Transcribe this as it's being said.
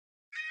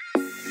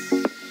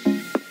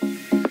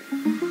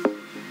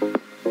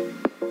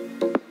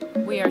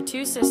We are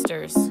two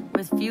sisters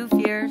with few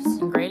fears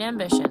and great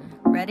ambition,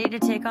 ready to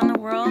take on the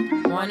world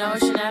one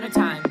ocean at a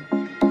time.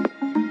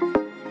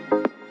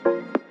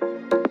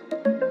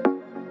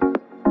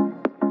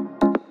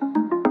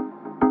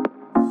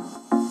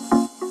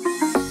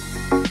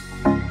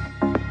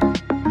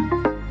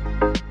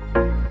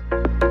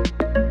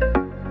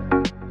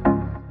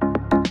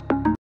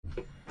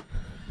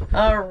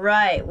 All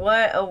right,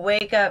 what a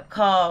wake-up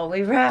call.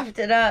 We wrapped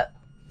it up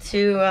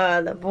to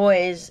the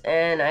boys,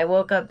 and I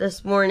woke up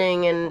this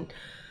morning and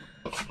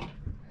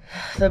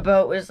the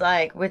boat was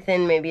like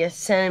within maybe a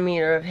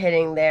centimeter of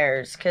hitting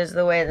theirs because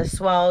the way the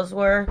swells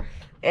were,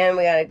 and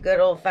we got a good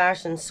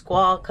old-fashioned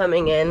squall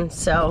coming in.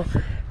 So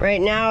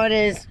right now it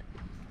is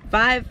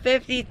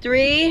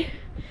 5:53.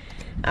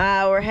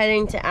 We're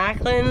heading to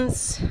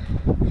Acklins.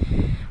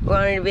 We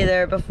wanted to be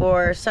there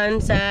before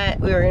sunset.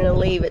 We were gonna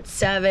leave at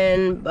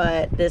 7,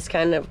 but this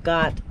kind of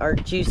got our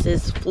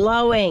juices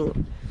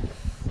flowing.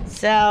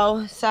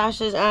 So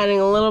Sasha's adding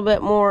a little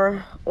bit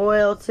more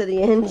oil to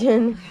the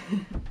engine,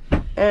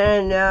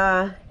 and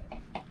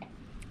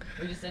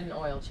we just did an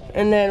oil change.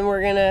 And then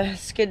we're gonna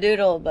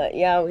skedoodle. But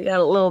yeah, we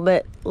got a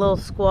little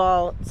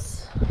squall.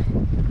 Let's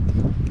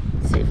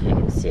see if you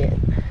can see it.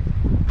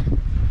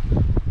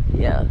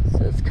 Yeah,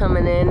 so it's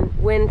coming in.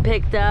 Wind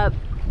picked up.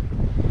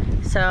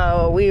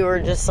 So we were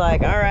just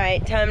like, all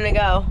right, time to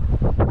go.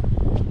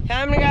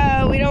 Time to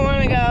go. We don't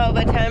want to go,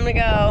 but time to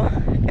go.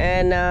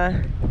 And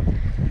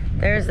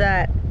there's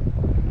that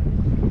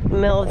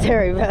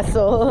military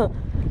vessel.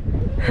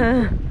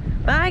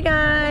 Bye,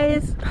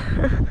 guys.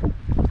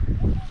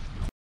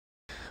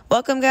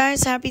 Welcome,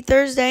 guys. Happy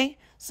Thursday.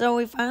 So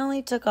we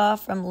finally took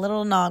off from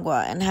Little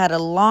Nagua and had a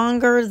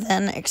longer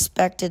than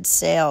expected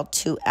sail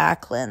to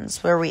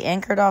Acklins, where we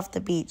anchored off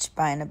the beach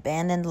by an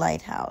abandoned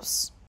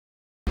lighthouse.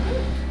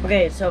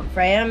 Okay, so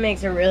Freya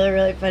makes a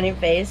really funny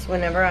face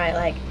whenever I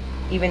like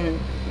even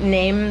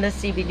name the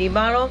CBD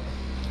bottle.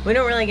 We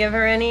don't really give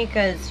her any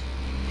because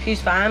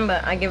she's fine,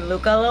 but I give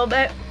Luca a little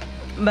bit.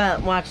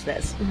 But watch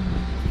this.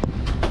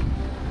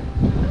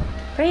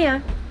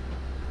 Freya,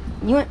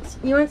 you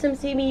want some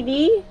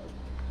CBD?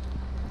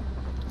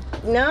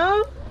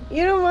 No?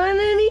 You don't want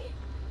any?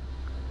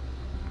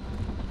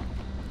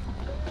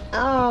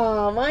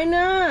 Oh, why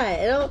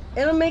not?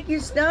 It'll make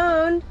you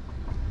stoned.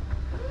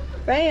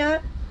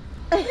 Freya.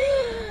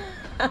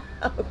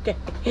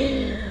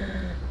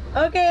 Okay,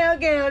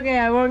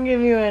 I won't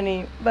give you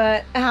any.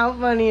 But how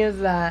funny is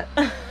that?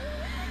 You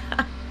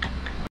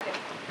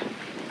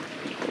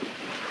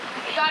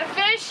got a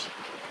fish?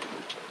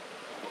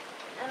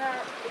 And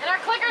our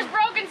clicker's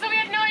broken, so we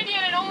had no idea,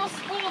 and it almost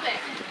spooled it.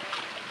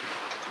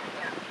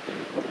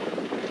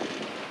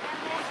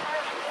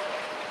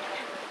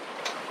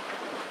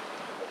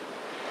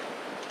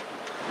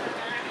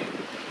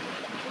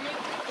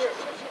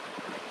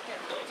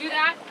 Do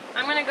that.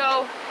 I'm gonna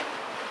go.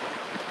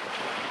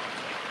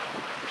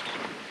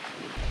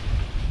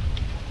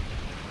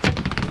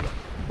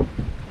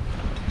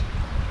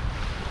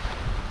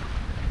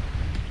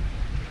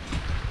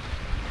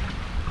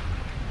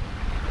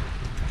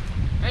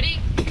 Ready?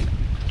 I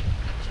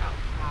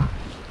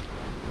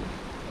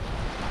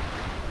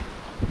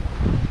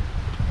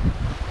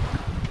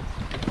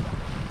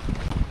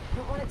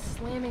don't want it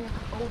slamming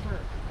over.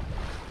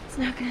 It's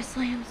not gonna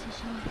slam,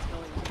 Sasha. It's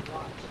going to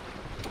watch.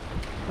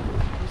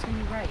 Who's gonna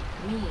be right?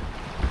 Me.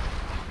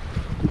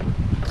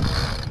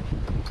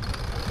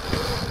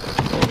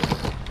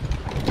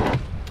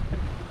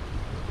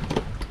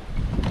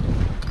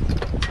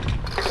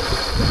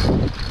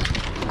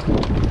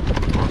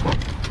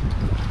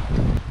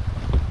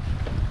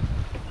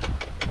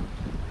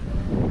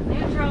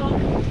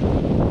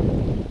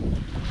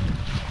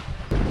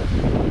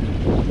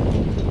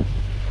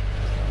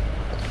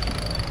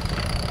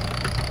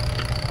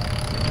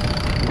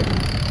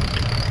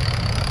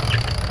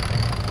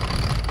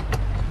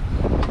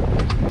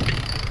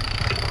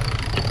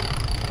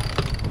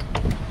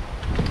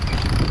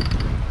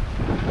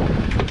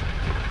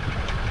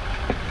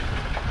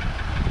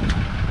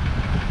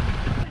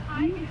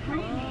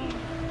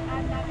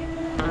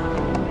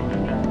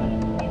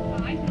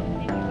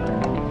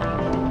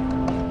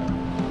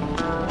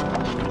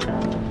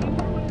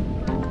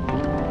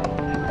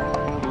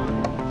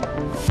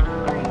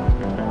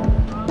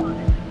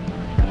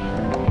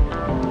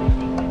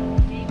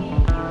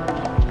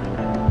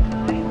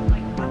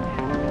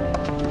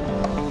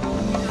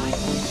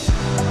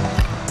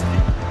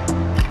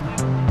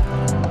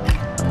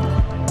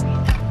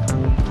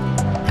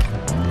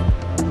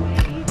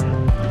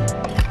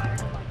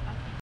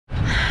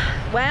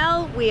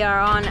 Well, we are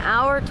on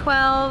hour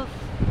 12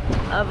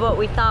 of what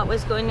we thought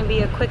was going to be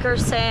a quicker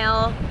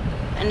sail.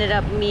 Ended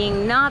up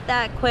being not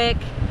that quick.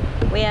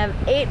 We have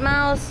 8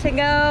 miles to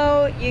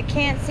go. You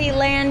can't see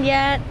land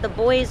yet. The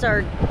boys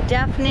are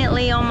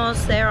definitely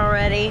almost there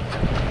already.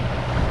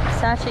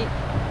 Sasha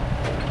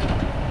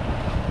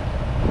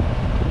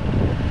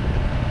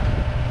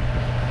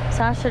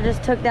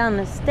just took down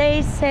the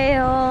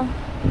staysail.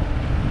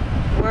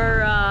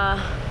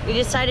 We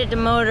decided to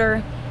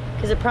motor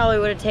because it probably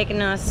would have taken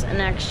us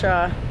an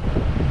extra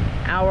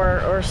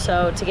hour or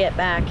so to get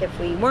back if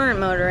we weren't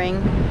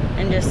motoring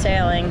and just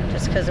sailing,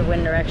 just because of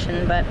wind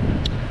direction. But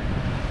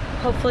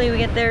hopefully we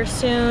get there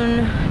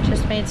soon.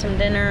 Just made some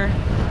dinner.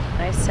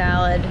 Nice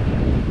salad.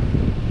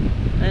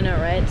 I know,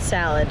 right?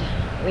 Salad.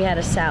 We had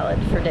a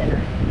salad for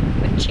dinner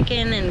with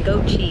chicken and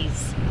goat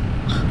cheese.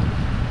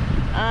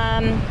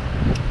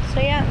 So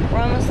yeah, we're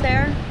almost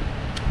there.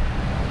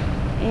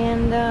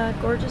 And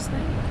gorgeous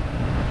night.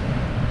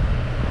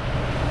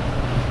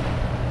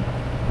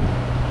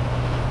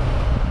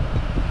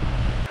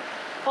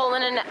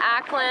 Pulling into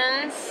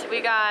Acklins.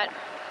 We got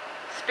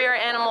spirit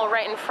animal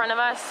right in front of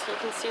us. You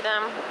can see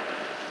them.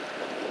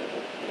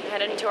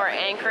 Headed into our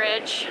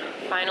anchorage.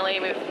 Finally,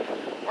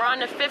 we're on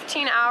to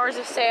 15 hours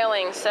of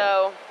sailing,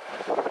 so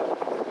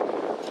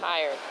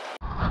tired.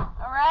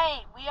 All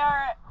right, we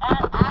are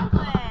at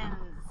Acklins.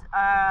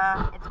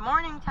 It's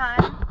morning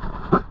time,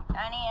 9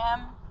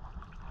 a.m.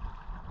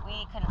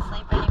 We couldn't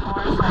sleep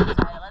anymore, so I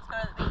decided let's go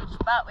to the beach.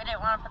 But we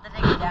didn't want to put the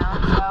dinghy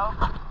down, so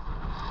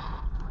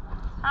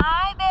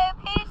hi,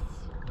 babies.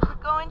 We're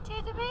going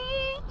to the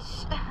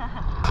beach.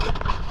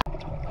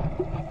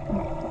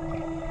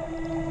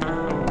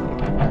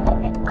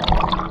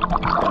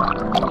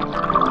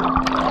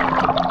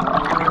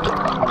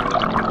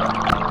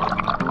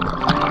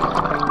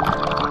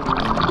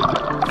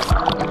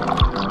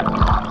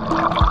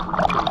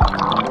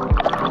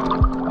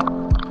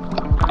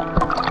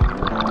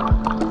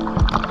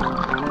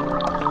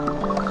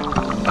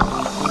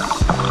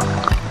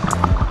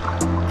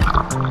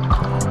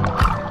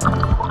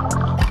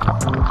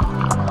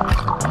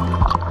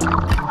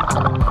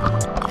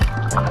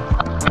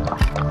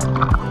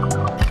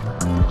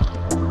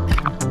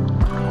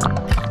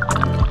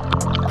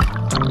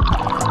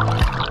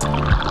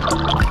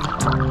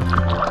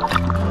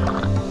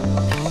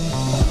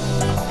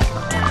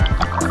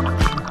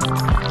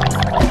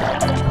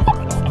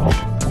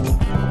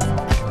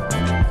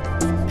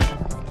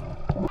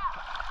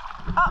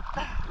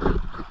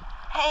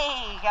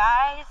 Hey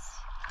guys,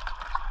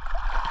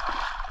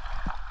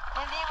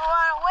 didn't even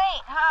want to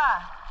wait, huh?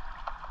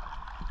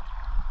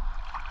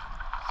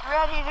 It's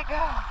ready to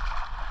go.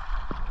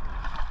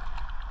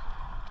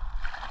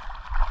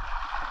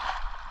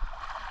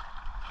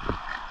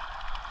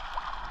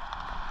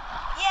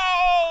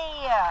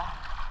 Yay!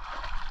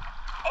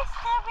 It's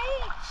the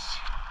beach.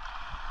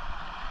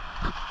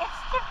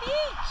 It's the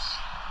beach.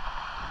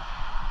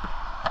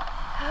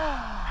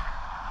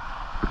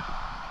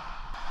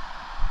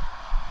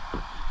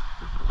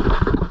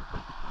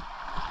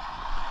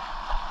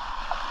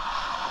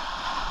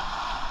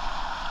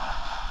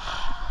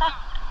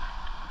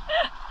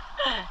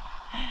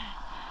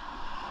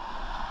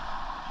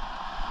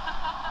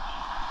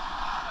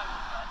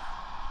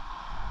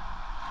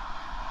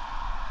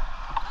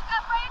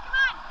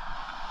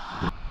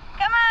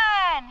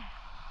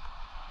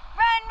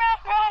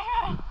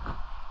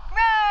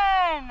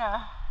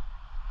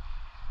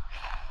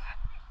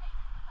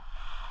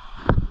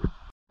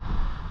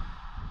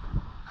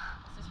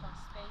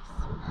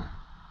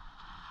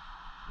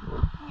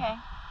 Okay.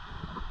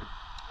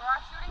 We're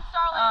our shooting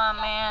star. Oh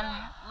man,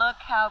 look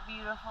how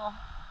beautiful.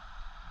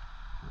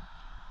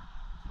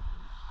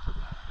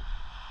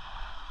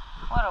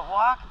 What a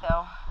walk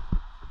though.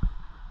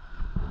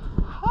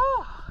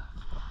 Whew.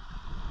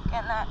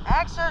 Getting that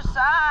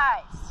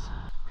exercise.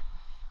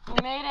 We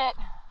made it.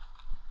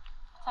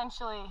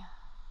 Potentially.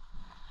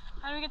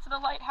 How do we get to the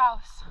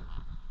lighthouse?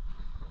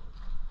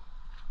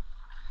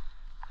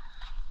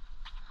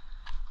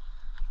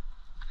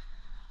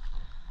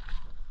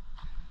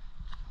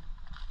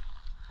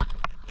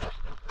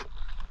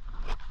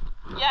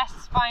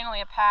 Yes,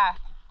 finally a path.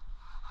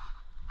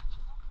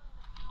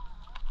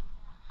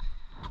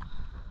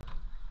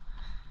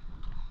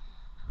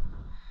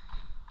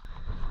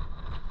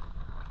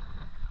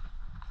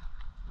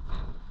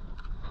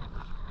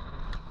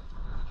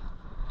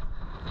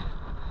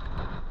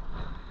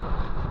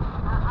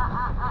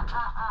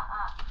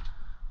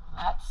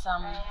 That's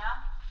some.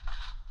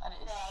 That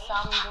is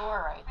some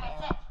door right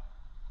there.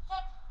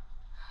 Sit.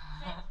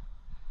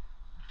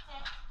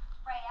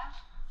 Freya.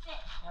 Sit.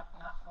 Yep,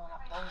 not going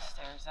up those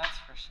stairs, that's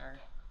for sure.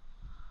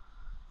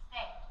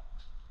 Stay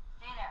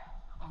there.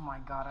 Oh my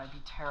god, I'd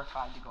be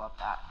terrified to go up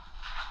that.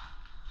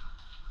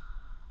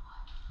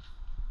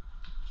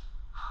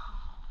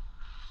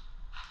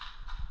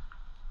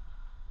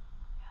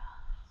 Yeah,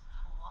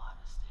 that's a lot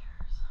of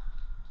stairs.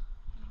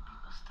 Any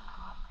people still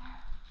go up there?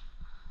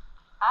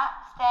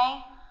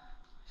 Stay.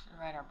 Should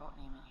write our boat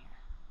name in here.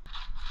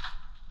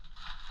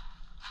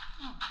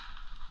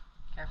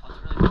 Careful,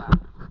 it's really flat.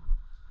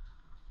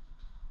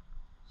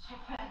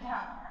 Should put it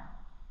down there.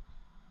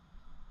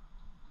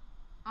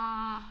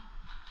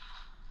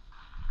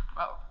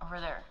 Oh, over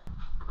there.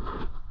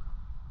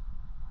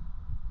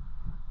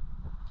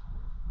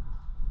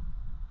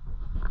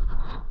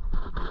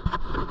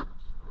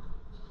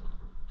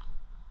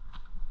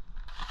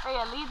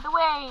 Freya, lead the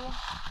way.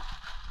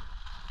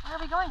 Where are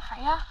we going,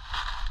 Freya?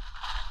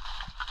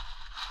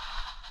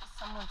 Is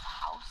someone's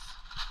house?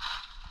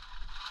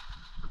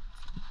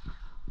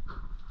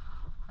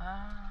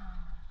 Ah.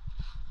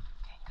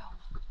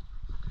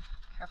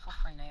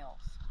 my nails.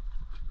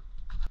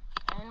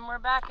 And we're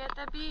back at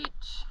the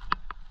beach.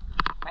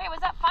 Ray, was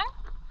that fun?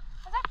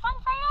 Was that fun,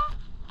 Freya?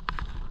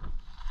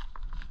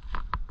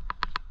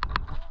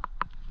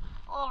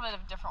 A little bit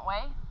of a different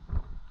way.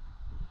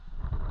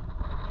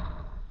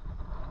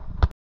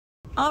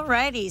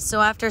 Alrighty,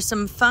 so after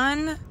some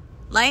fun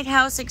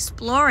lighthouse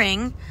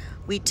exploring,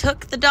 we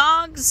took the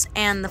dogs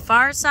and the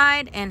far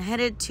side and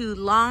headed to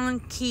Long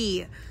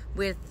Key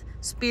with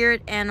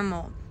Spirit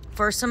Animal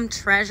for some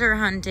treasure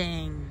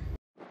hunting.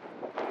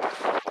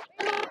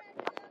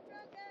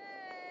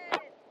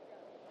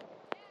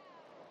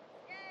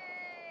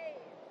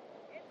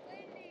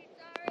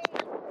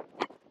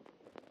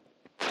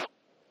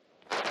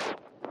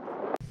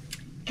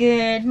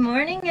 Good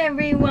morning,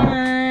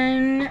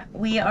 everyone.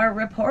 We are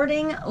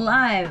reporting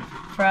live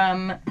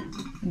from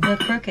the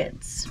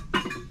Crookeds.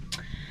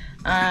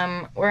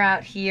 We're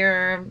out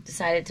here,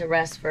 decided to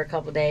rest for a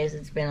couple days.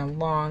 It's been a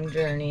long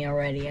journey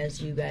already,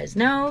 as you guys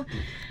know.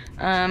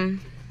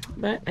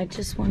 But I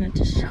just wanted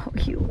to show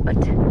you what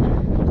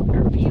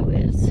our view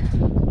is.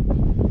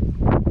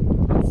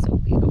 It's so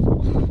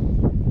beautiful.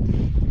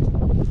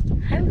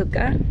 Hi,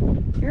 Luca.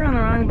 You're on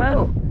the wrong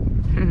boat.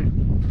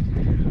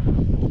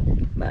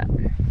 But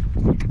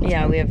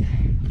yeah,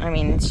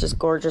 it's just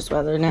gorgeous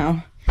weather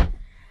now.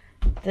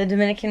 The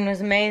Dominican was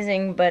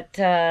amazing, but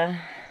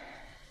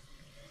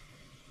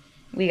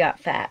we got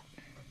fat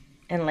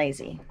and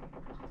lazy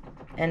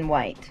and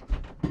white.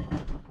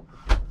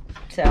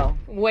 So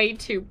way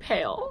too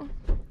pale.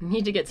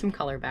 Need to get some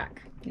color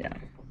back. Yeah.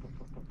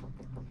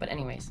 But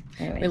anyways,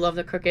 we love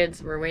the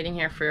Crookeds. We're waiting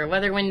here for a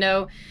weather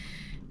window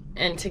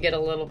and to get a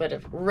little bit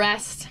of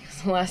rest.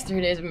 The last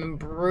 3 days have been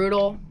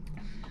brutal.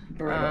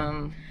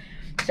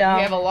 So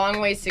we have a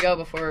long ways to go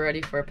before we're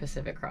ready for a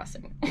Pacific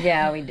crossing.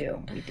 Yeah, we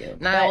do.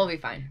 Nah, we'll be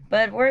fine.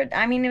 But it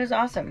was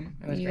awesome.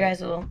 It was you great.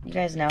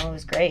 guys know it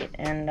was great,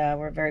 and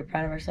we're very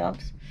proud of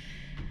ourselves.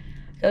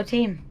 Go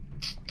team.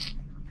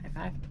 High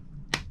five.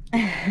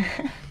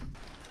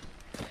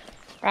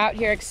 We're out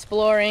here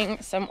exploring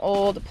some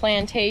old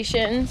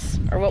plantations,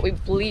 or what we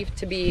believe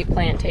to be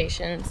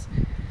plantations,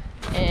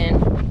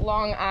 in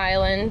Long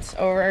Island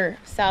over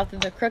south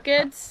of the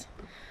Crookeds.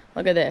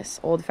 Look at this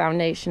old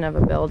foundation of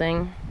a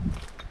building.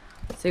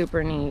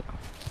 Super neat.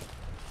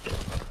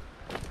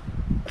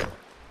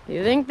 Do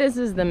you think this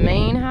is the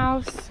main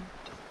house?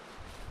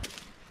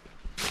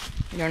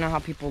 You don't know how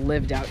people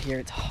lived out here.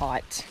 It's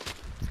hot.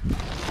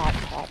 Hot,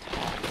 hot,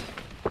 hot.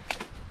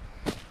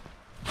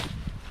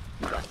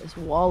 We got this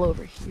wall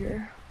over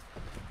here.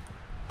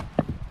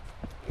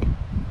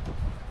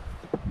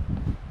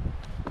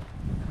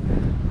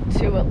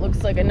 To what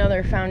looks like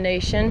another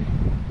foundation.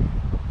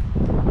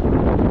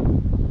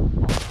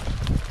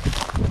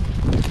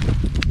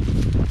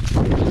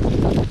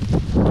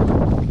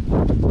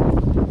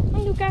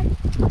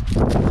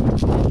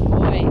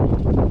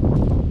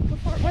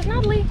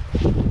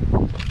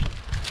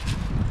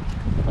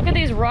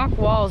 Rock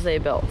walls they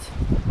built.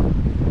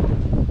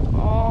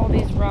 All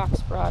these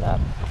rocks brought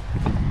up.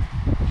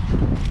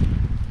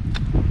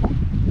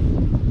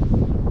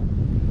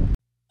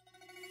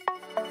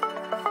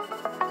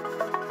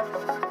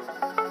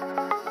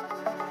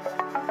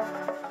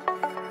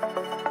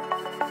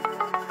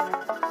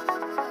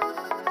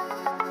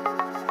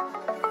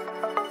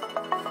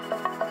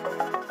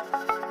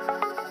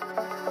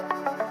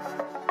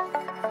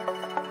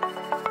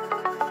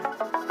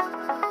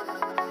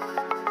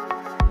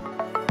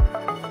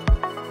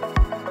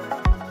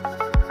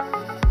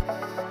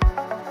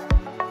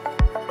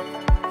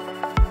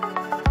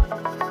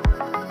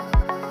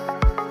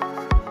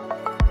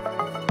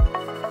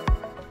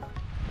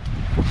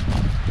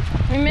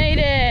 We made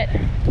it.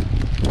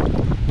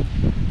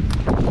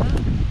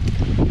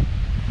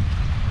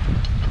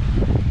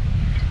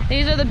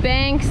 These are the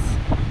banks.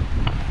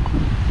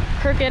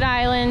 Crooked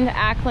Island,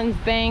 Acklins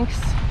banks.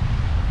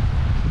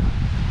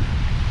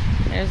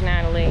 There's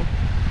Natalie.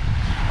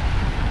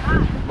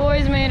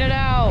 Boys made it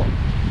out.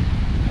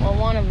 Well,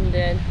 one of them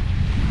did.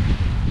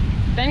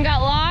 Ben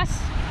got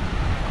lost.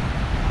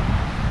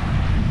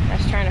 I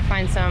was trying to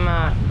find some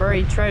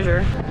buried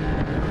treasure.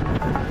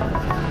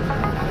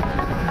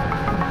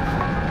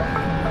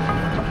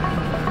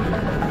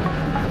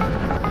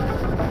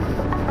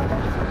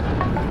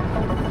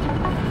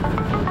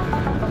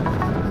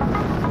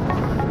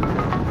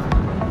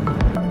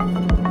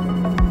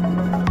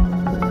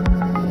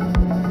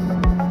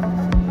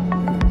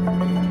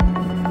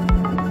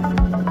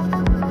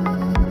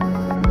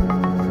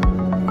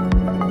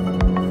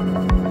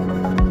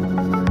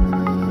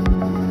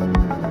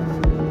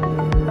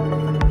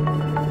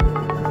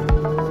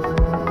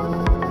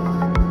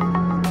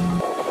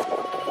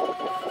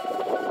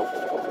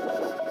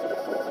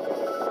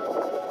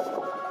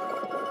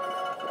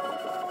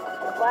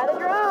 Fly the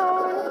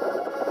drone.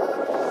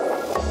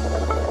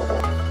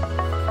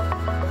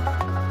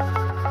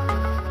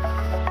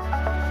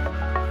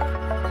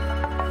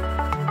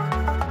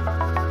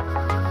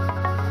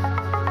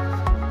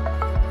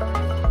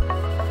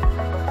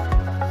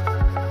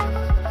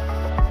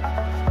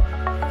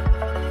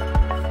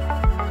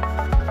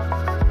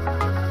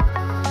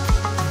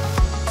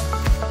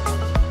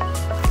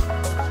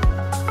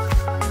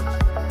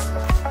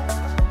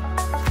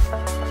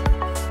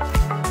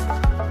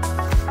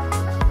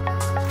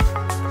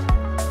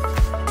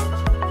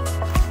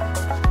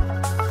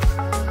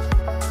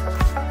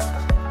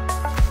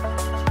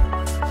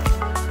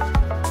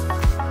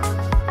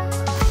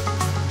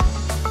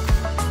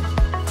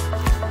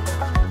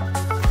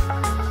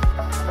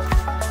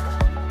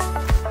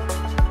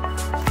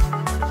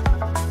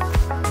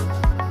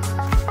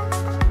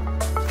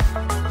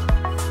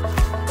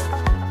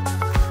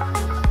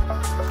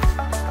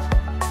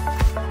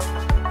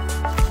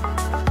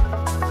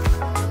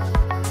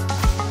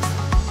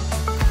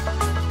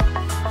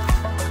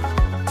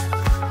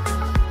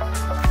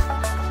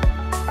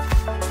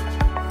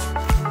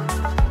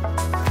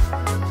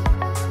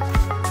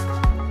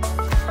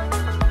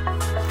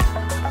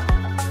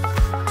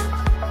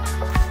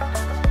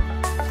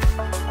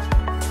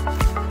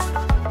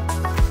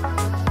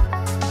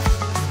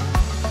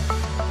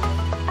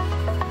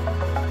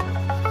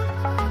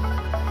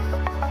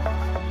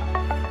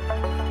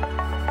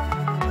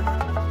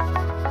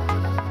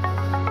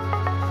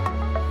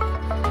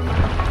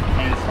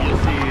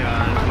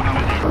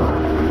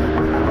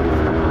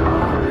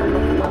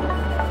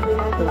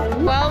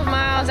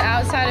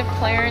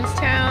 Aaron's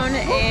town.